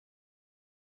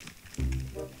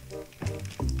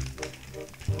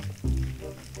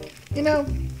You know,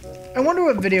 I wonder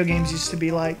what video games used to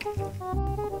be like.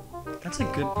 That's a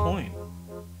good point.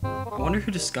 I wonder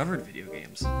who discovered video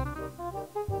games.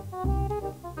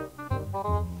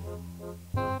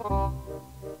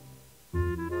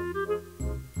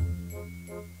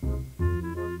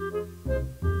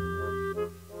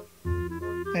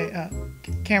 Hey,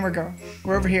 camera girl,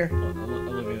 we're over here.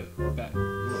 Olivia, back.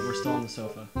 We're still on the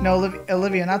sofa. No,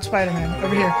 Olivia, not Spider-Man.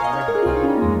 Over here.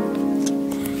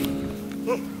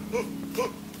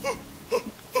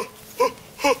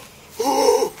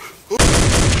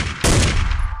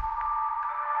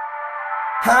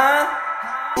 Huh?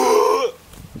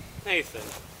 Nathan.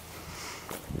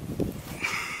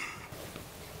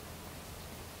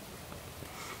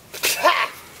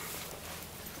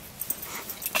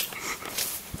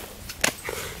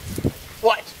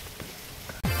 What?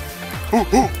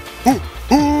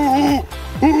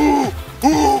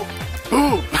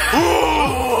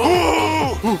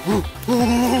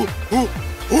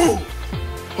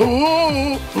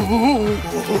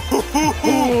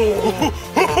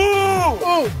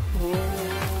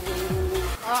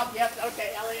 Yes, okay,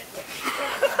 Elliot.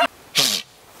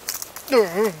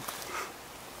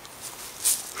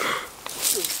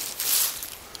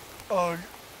 Oh.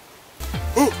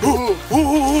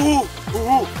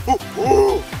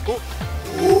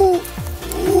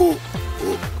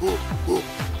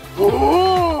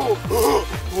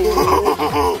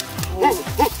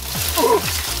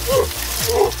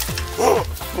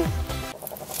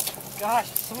 Gosh,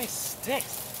 so many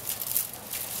sticks.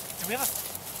 Do we have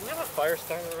a fire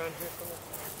starter around here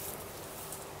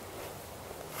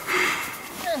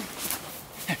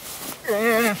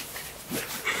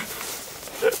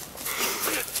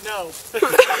No.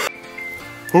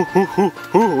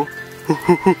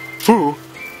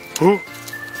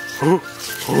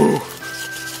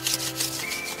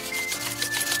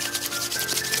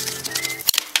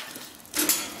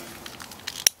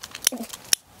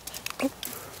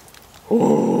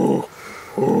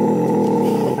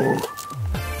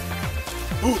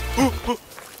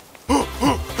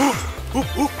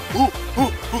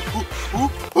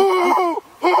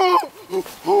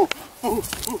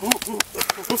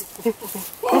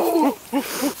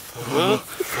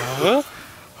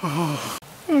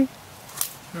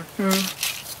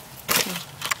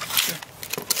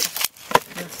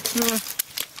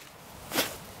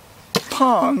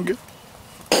 PONG.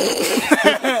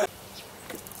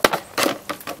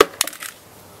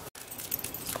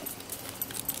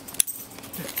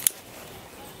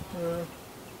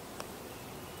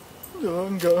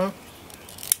 Gunga.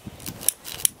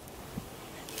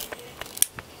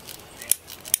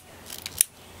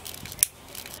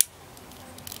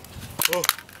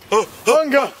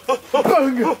 Bunga!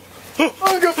 Bunga!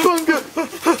 Bunga! Bunga!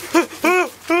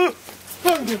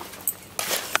 Bunga!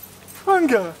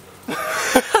 Bunga!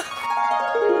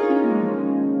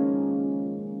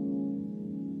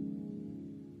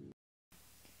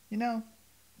 You know,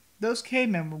 those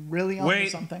cavemen were really onto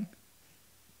something.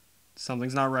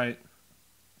 Something's not right.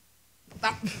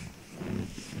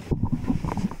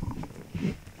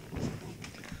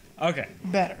 Okay.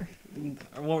 Better.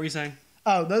 What were you saying?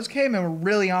 Oh, those cavemen were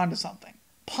really onto something.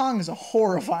 Pong is a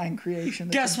horrifying creation.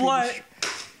 Guess what?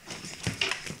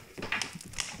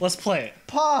 Let's play it.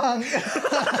 Pong!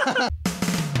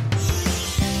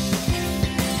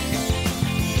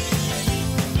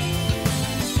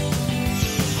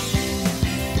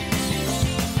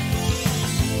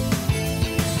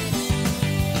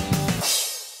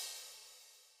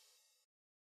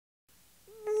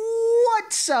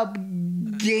 What's up,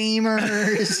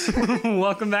 gamers?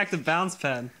 Welcome back to Bounce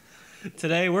Pad.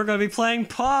 Today we're going to be playing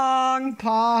Pong!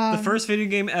 Pong! The first video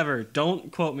game ever.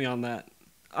 Don't quote me on that.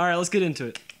 Alright, let's get into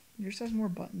it. Yours has more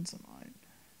buttons than mine.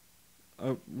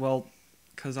 Oh, well,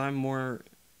 because I'm more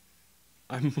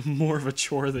of a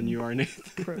chore than you are,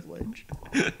 Nathan. Privilege.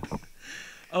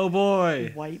 Oh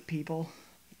boy. White people.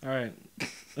 Alright.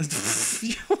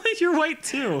 You're white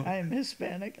too. I am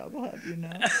Hispanic, I will have you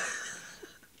know.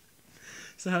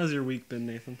 So how's your week been,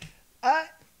 Nathan?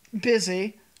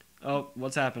 Busy. Oh,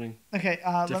 what's happening? Okay,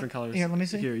 different colors. Here, let me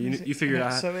see. Here, you figured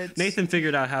out. So it's, Nathan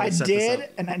figured out how to set this up. I did,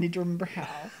 and I need to remember how.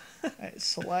 Right,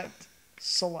 select,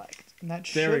 and that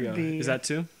there we should go. be. Is that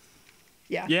 2?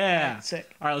 Yeah. Yeah. Right,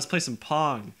 sick. All right, let's play some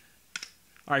Pong.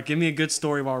 All right, give me a good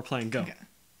story while we're playing. Go. Okay.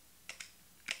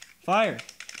 Fire.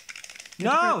 You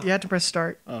have to press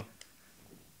start. Oh.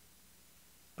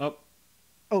 Oh.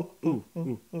 Oh.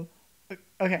 Ooh.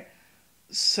 Okay.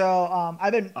 So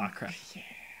I've been. Oh crap. Yeah.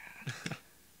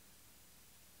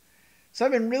 So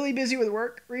I've been really busy with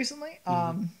work recently.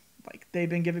 like they've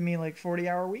been giving me like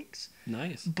 40-hour weeks.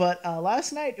 Nice. But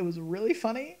last night it was really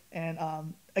funny, and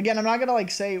again, I'm not gonna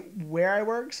like say where I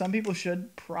work. Some people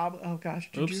should probably. Oh gosh,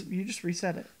 you just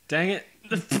reset it. Dang it.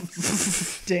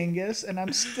 Dingus, and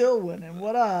I'm still winning.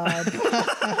 What up?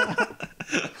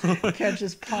 Catch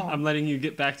this Pong. I'm letting you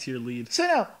get back to your lead.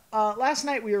 So no, last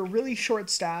night we were really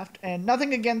short-staffed, and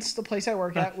nothing against the place I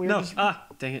work at. We were just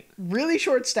dang it. really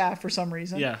short-staffed for some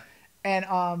reason. Yeah. And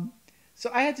so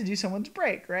I had to do someone's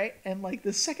break, right? And like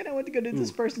the second I went to go do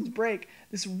this person's break,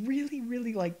 this really,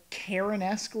 really like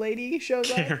Karen-esque lady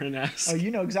shows up. Karen-esque. Oh, you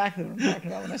know exactly what I'm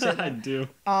talking about when I say that. I do.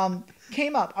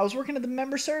 Came up. I was working at the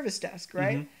member service desk,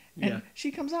 right? Mm-hmm. Yeah. And she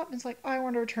comes up and it's like, oh, I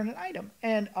want to return an item.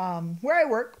 And where I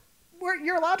work,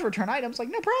 you're allowed to return items, like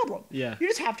no problem. Yeah. You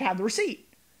just have to have the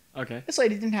receipt. Okay. This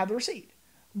lady didn't have the receipt.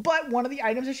 But one of the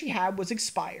items that she had was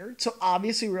expired. So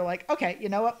obviously we were like, okay, you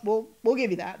know what? We'll give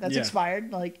you that. That's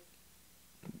expired. Like,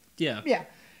 yeah. Yeah.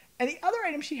 And the other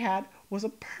item she had was a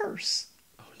purse.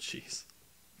 Oh, jeez.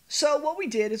 So what we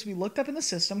did is we looked up in the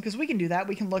system, because we can do that.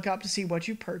 We can look up to see what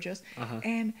you purchased.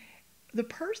 And the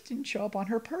purse didn't show up on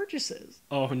her purchases.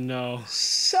 Oh, no.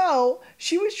 So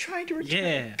she was trying to return.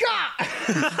 Yeah.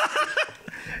 God!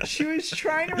 She was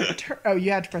trying to return. Oh,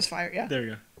 you had to press fire. Yeah. There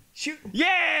you go.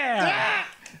 Yeah!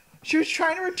 She was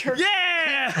trying to return.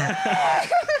 Yeah!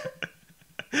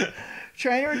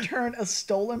 Trying to return a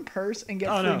stolen purse and get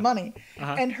free money.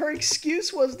 And her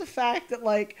excuse was the fact that,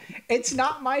 like, it's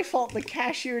not my fault the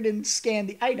cashier didn't scan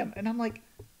the item. And I'm like,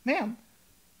 ma'am,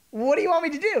 what do you want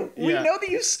me to do? We know that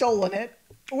you've stolen it.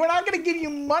 We're not going to give you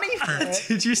money for it.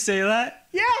 Did you say that?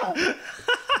 Yeah.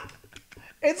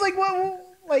 It's like, well,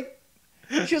 like,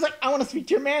 she was like, I want to speak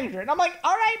to your manager. And I'm like,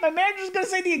 all right, my manager's going to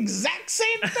say the exact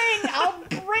same thing. I'll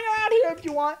bring her out here if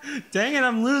you want. Dang it,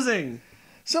 I'm losing.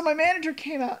 So my manager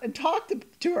came out and talked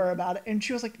to her about it. And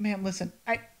she was like, ma'am, listen,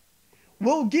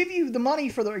 we'll give you the money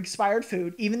for the expired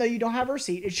food, even though you don't have a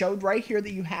receipt. It showed right here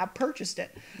that you have purchased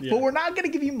it. Yeah. But we're not going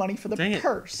to give you money for the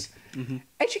purse. And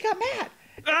she got mad.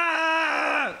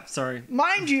 Ah! Sorry.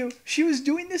 Mind you, she was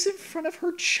doing this in front of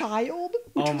her child,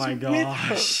 which oh my was gosh. with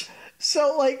her.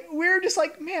 So, like, we were just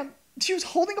like, ma'am, she was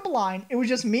holding up a line. It was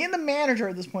just me and the manager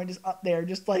at this point, just up there,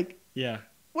 just like, yeah.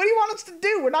 What do you want us to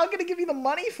do? We're not going to give you the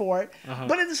money for it.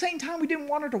 But at the same time, we didn't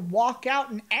want her to walk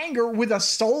out in anger with a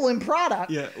stolen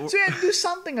product. Yeah. So we had to do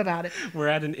something about it. We're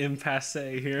at an impasse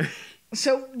here.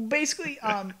 So basically,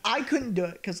 I couldn't do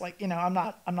it because, like, you know, I'm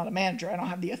not a manager. I don't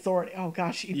have the authority. Oh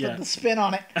gosh, you put the spin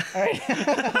on it. All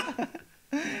right.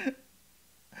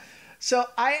 So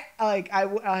I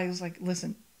was like,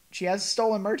 listen, she has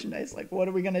stolen merchandise. Like, what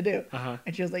are we gonna do?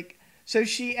 And she was like, so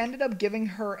she ended up giving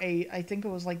her I think it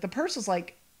was like, the purse was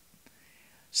like,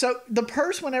 so the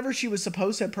purse, whenever she was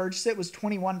supposed to purchase it, was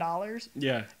 $21.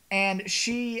 Yeah. And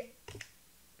she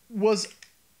was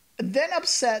then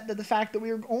upset that the fact that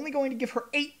we were only going to give her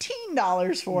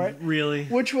 $18 for it. Really?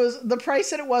 Which was the price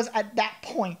that it was at that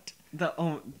point.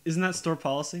 Isn't that store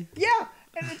policy? Yeah.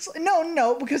 And it's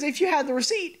no, because if you had the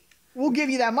receipt, we'll give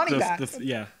you that money back.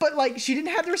 Yeah. But like, she didn't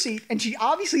have the receipt, and she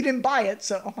obviously didn't buy it.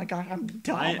 So, oh my god, I'm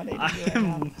dominating. I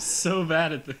am so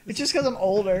bad at this. It's just because I'm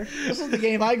older. This is the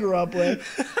game I grew up with.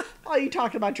 Oh, you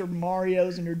talking about your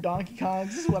Marios and your Donkey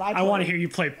Kongs? This is what I play. I want to hear you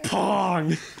play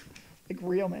Pong. Like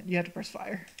real man, you have to press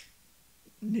fire.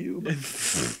 Noob.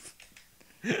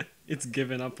 It's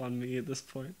given up on me at this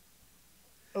point.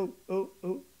 Oh.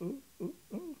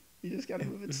 You just gotta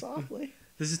move it softly.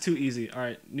 This is too easy. All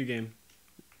right, new game.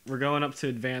 We're going up to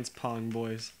advanced Pong,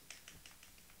 boys.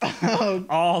 Oh,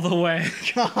 all the way.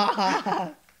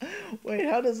 God. Wait,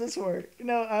 how does this work?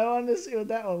 No, I wanted to see what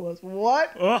that one was.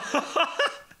 What?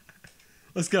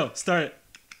 Let's go. Start it.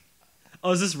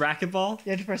 Oh, is this racquetball?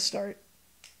 You have to press start.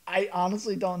 I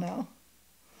honestly don't know.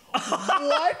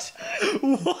 What?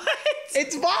 What?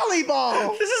 It's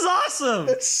volleyball. This is awesome.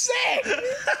 It's sick.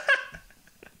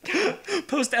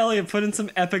 Post Elliot, put in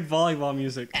some epic volleyball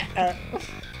music.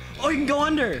 Oh, you can go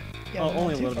under. Yeah,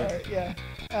 only a little bit. Yeah.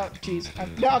 Oh, jeez.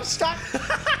 No, stop.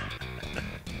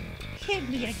 Hit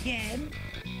me again.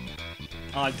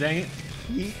 Aw, dang it.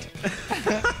 Yeet.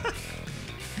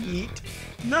 Yeet.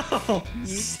 No.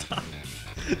 Yeet. Stop.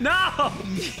 No.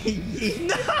 Yeet.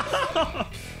 No.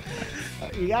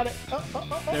 You got it.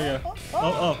 There you go.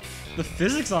 Oh. The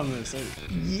physics on this.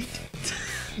 Yeet.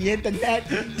 You hit the net,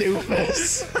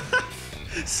 doofus.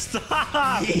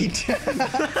 Stop. Yeet.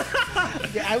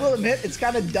 Yeah, I will admit, it's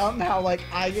kind of dumb how, like,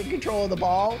 I get control of the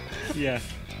ball. Yeah.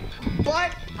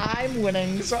 But I'm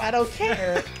winning, so I don't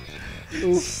care.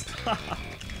 Oof. Stop.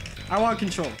 I want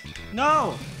control.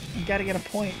 No. You gotta get a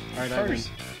point. All right, first.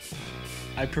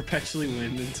 I win. I perpetually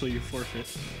win until you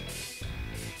forfeit.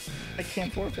 I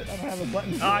can't forfeit. I don't have a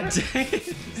button. Ah, dang it.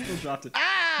 Still dropped it.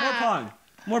 Ah! More Pong.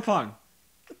 More Pong.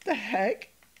 What the heck?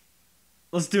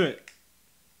 Let's do it.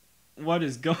 What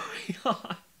is going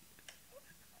on?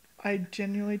 I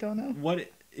genuinely don't know. What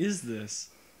is this?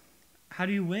 How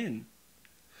do you win?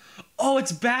 Oh,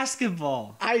 it's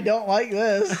basketball. I don't like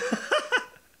this.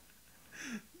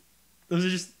 Those are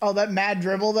just... Oh, that mad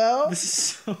dribble, though? This is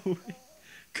so weird.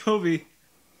 Kobe.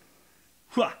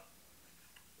 Hua.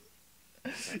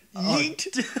 Yeet.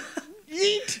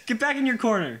 Yeet. Get back in your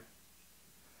corner.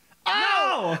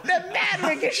 Oh! No! The mad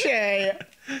ricochet!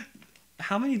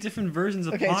 How many different versions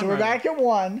of Okay, Pong so we're are there? back at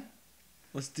 1.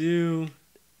 Let's do...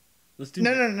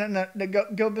 No.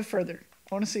 Go a bit further.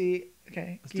 I want to see...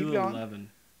 Okay, Let's keep do going.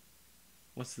 11.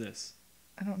 What's this?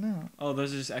 I don't know. Oh,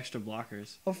 those are just extra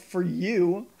blockers. Oh, for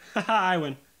you. Haha, I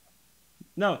win.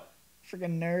 No.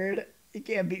 Freaking nerd. You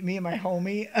can't beat me and my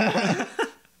homie.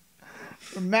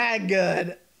 We're mad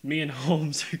good. Me and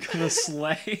Holmes are gonna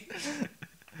slay.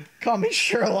 Call me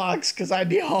Sherlock's because I'd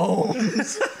be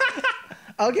Holmes.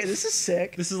 Okay, this is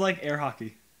sick. This is like air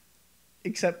hockey.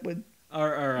 Except with...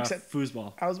 Or Except-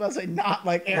 foosball. I was about to say not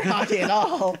like air hockey at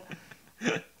all.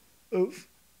 Oof.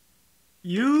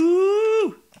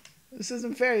 You! This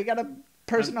isn't fair. You got a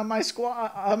person on my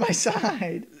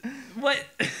side. What?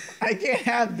 I can't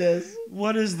have this.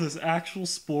 What is this? Actual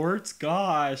sports?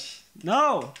 Gosh.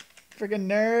 No! Freaking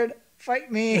nerd.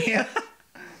 Fight me.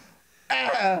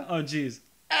 Ah, Oh, jeez.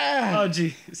 ah, Oh,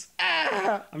 jeez.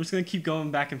 ah. I'm just gonna keep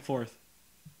going back and forth.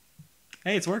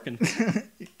 Hey, it's working.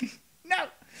 No.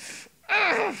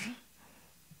 Ah.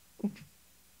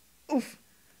 Oof.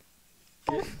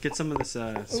 Get some of this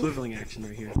swiveling action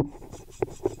right here.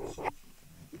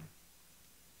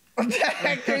 What the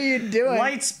heck are you doing?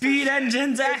 Light speed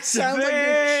engines activate! Sounds like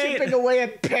you're chipping away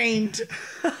at paint.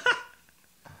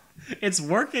 It's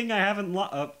working. I haven't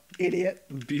Idiot.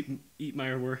 eat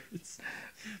my words.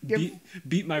 Get-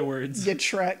 Beat my words. Get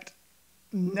Shrek'd.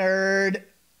 Nerd.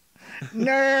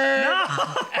 Nerd.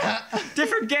 No!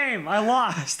 Different game. I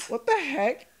lost. What the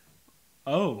heck?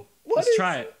 Oh, What let's is-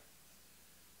 try it.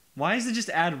 Why does it just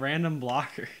add random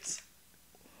blockers?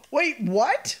 Wait,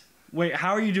 what? Wait,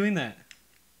 how are you doing that?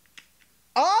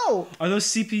 Oh! Are those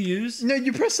CPUs? No,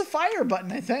 you press the fire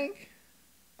button, I think.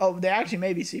 Oh, they actually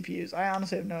may be CPUs. I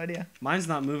honestly have no idea. Mine's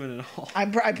not moving at all.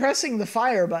 I'm pressing the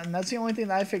fire button. That's the only thing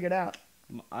that I figured out.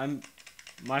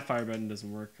 My fire button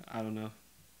doesn't work. I don't know.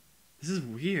 This is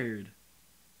weird.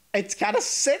 It's kind of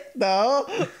sick, though.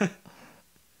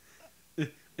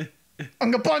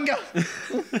 Unga bunga!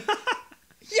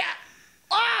 Yeah!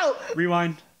 Oh!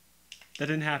 Rewind. That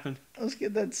didn't happen. Let's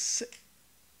get that sick.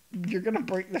 You're gonna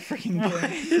break the freaking What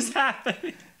game. is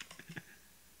happening?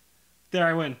 There,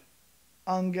 I win.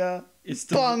 Unga It's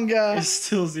still, bunga! It's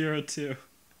still 0-2.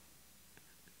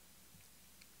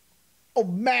 Oh,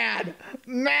 mad!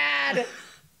 Mad!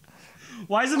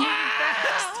 Why is it moving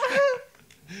Ah!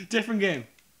 fast? Different game.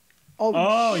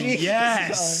 Oh, Jesus.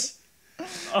 Yes.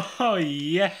 Oh,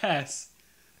 yes.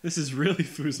 This is really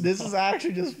foosball. This is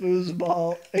actually just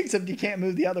foosball, except you can't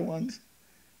move the other ones.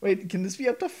 Wait, can this be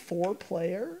up to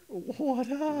 4-player?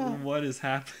 What up? What is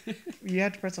happening? You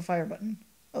have to press the fire button.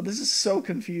 Oh, this is so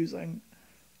confusing.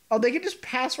 Oh, they can just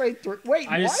pass right through. Wait,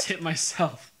 I what? just hit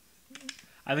myself.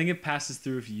 I think it passes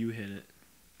through if you hit it.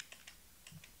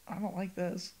 I don't like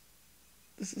this.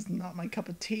 This is not my cup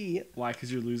of tea. Why?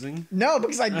 Because you're losing? No,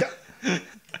 because I don't.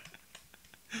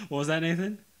 What was that,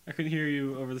 Nathan? I couldn't hear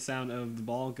you over the sound of the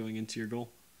ball going into your goal.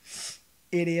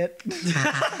 Idiot.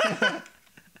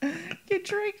 Get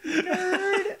tricked,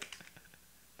 nerd.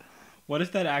 What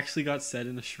if that actually got said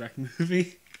in a Shrek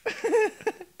movie?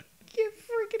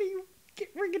 Get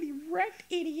rickety wrecked,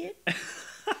 idiot.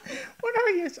 What are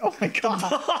you? Oh my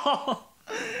god.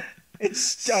 It's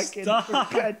stuck in your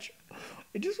perpetual.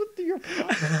 It just went through your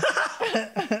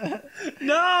pocket.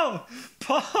 No!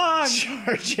 Pong!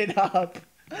 Charge it up.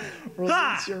 Release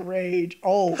Ha! your rage.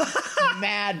 Oh,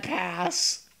 mad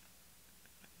pass.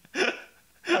 But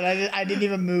I didn't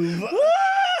even move.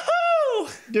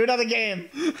 Woohoo! Do another game.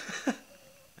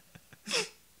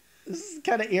 This is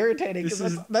kind of irritating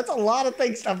because that's a lot of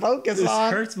things to focus This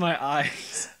on. hurts my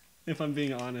eyes, if I'm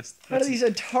being honest. How do these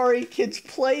Atari kids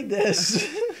play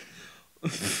this?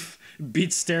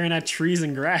 Beats staring at trees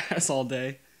and grass all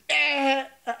day.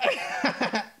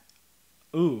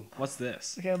 Ooh, what's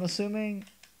this? Okay, I'm assuming.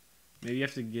 Maybe you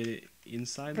have to get it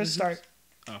inside. Press the start.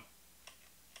 hoops?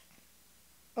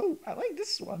 Oh. Oh, I like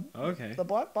this one. Okay. The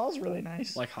black ball's really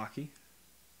nice. Like hockey?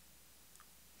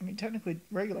 I mean, technically,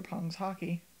 regular Pong's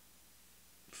hockey.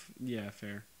 Yeah,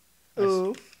 fair.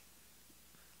 Ooh.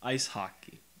 Ice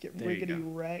hockey. Get There you rickety go.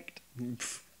 wrecked.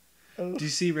 Oh. Do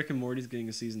you see Rick and Morty's getting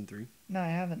a season 3? No, I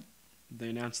haven't. They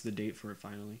announced the date for it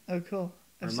finally. Oh, cool.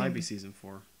 Or it might be season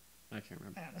 4. I can't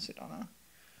remember. I honestly don't know.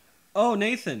 Oh,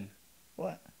 Nathan.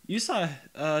 What? You saw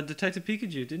Detective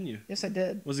Pikachu, didn't you? Yes, I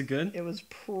did. Was it good? It was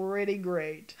pretty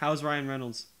great. How's Ryan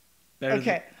Reynolds?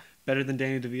 Better than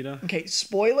Danny DeVito? Okay,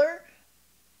 spoiler?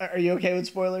 Are you okay with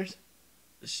spoilers?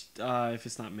 If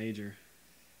it's not major.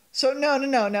 So, no.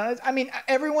 I mean,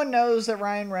 everyone knows that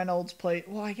Ryan Reynolds played...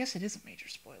 Well, I guess it is a major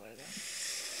spoiler, then.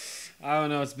 I don't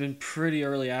know. It's been pretty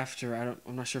early after.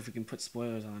 I'm not sure if we can put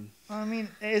spoilers on. I mean,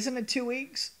 isn't it 2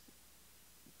 weeks?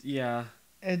 Yeah.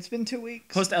 It's been 2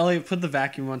 weeks. Post Elliot, put the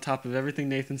vacuum on top of everything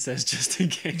Nathan says just in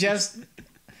case.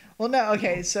 Well, no,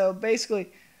 okay. So,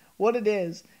 basically, what it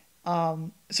is...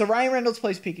 so Ryan Reynolds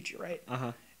plays Pikachu, right?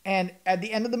 Uh-huh. And at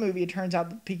the end of the movie, it turns out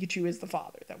that Pikachu is the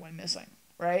father that went missing,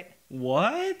 right?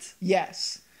 What?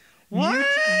 Yes. What?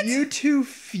 You two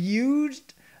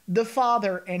fused the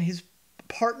father and his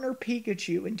partner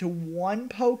Pikachu into one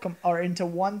Pokemon, or into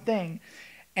one thing.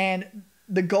 And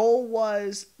the goal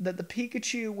was that the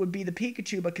Pikachu would be the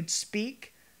Pikachu but could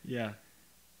speak. Yeah.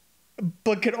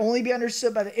 But could only be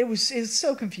understood by it's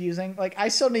so confusing. Like, I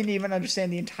still didn't even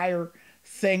understand the entire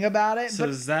thing about it. So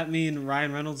does that mean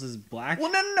Ryan Reynolds is black?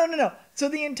 Well, no. So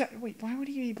the entire... Wait, why would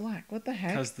he be black? What the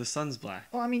heck? Because the son's black.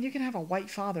 Well, I mean, you can have a white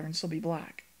father and still be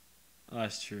black. Oh,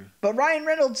 that's true. But Ryan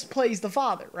Reynolds plays the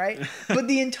father, right? But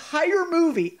the entire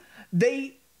movie,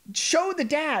 they show the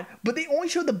dad, but they only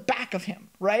show the back of him,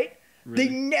 right? Really?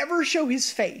 They never show his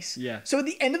face. Yeah. So at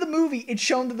the end of the movie, it's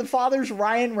shown that the father's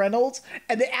Ryan Reynolds,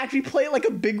 and they actually play it like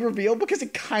a big reveal because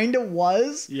it kind of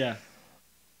was. Yeah.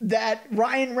 That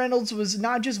Ryan Reynolds was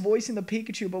not just voicing the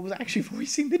Pikachu, but was actually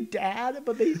voicing the dad.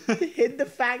 But they hid the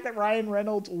fact that Ryan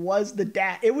Reynolds was the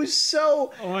dad. It was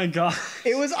so... Oh my god.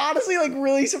 It was honestly like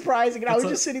really surprising. And I was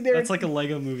just sitting there. That's like a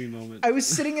Lego movie moment. I was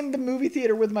sitting in the movie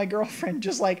theater with my girlfriend,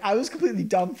 just like, I was completely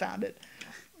dumbfounded.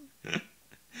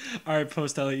 All right,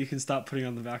 Post Elliot, you can stop putting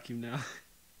on the vacuum now.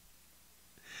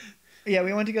 Yeah,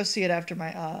 we went to go see it after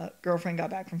my girlfriend got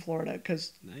back from Florida.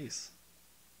 Cause nice.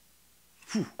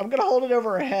 I'm going to hold it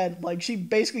over her head. Like, she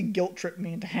basically guilt tripped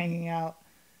me into hanging out.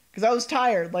 Because I was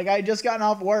tired. Like, I had just gotten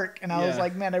off work. And I was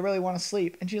like, man, I really want to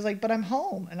sleep. And she's like, but I'm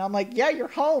home. And I'm like, yeah, you're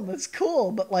home. That's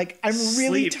cool. But, like, I'm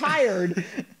really tired.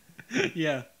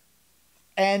 Yeah.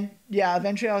 And, yeah,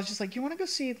 eventually I was just like, you want to go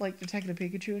see, like, Detective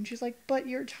Pikachu? And she's like, but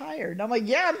you're tired. And I'm like,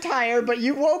 yeah, I'm tired, but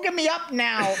you've woken me up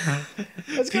now.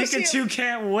 Pikachu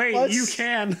can't wait. You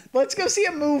can. Let's go see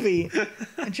a movie.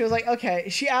 And she was like, okay.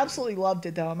 She absolutely loved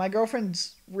it, though. My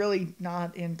girlfriend's really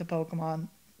not into Pokemon.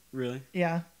 Really?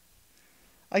 Yeah.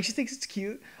 Like, she thinks it's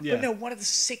cute. Yeah. But no, one of the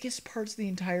sickest parts of the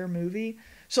entire movie...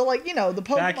 So, like, you know, the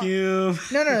Pokemon...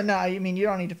 Vacuum! No. I mean, you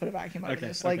don't need to put a vacuum over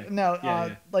this. Like,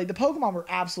 no, like, the Pokemon were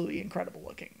absolutely incredible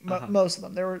looking. Most of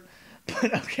them.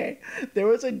 But, okay, there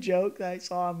was a joke that I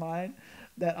saw online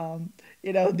that,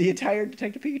 you know, the entire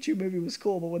Detective Pikachu movie was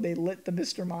cool, but when they lit the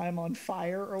Mr. Mime on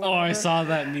fire or whatever... Oh, I saw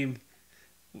that meme.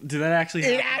 Did that actually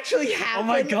happen? It actually happened.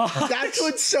 Oh my god! That's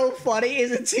what's so funny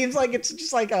is it seems like it's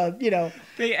just like a, you know,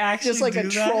 they actually just like a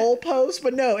troll post,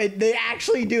 but no, they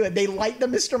actually do it. They light the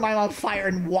Mr. Mime on fire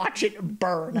and watch it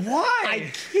burn. Why?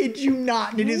 I kid you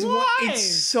not. It is. Why? It's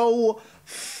so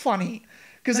funny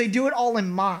because they do it all in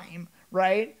mime,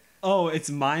 right? Oh, it's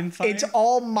mime fire? It's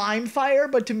all mime fire,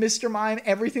 but to Mr. Mime,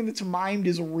 everything that's mimed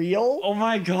is real. Oh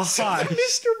my god. So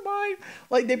Mr. Mime,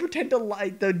 like, they pretend to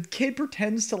light, the kid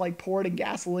pretends to, like, pour it in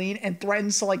gasoline and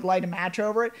threatens to, like, light a match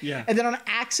over it. Yeah. And then on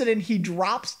accident, he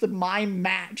drops the mime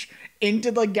match into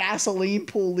the gasoline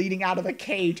pool leading out of the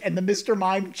cage, and the Mr.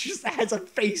 Mime just has a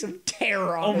face of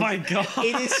terror on it. Oh my god.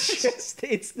 It is just,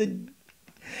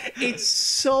 it's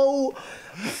so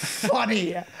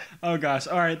funny. Oh gosh.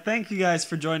 All right. Thank you guys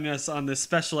for joining us on this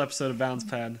special episode of Bounce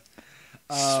Pad.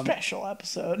 Special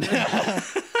episode.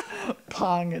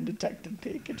 Pong and Detective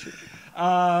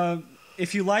Pikachu.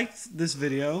 If you liked this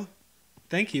video,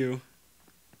 thank you.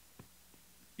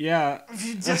 Yeah. If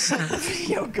you just like the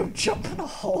video, go jump in a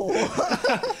hole.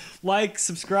 Like,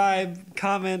 subscribe,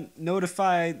 comment,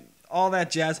 notify, all that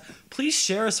jazz. Please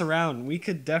share us around. We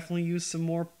could definitely use some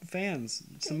more fans,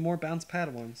 some more Bounce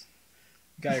Pad ones.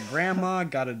 Got a grandma,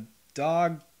 got a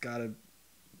dog, got a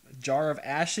jar of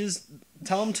ashes.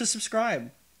 Tell them to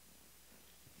subscribe.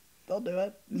 They'll do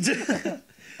it.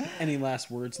 Any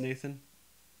last words, Nathan?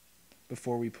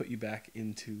 Before we put you back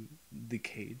into the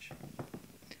cage.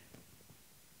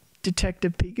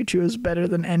 Detective Pikachu is better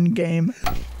than Endgame.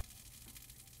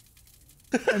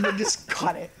 And then just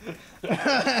cut it.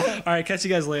 All right, catch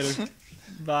you guys later.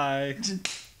 Bye.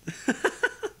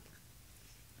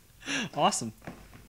 Awesome.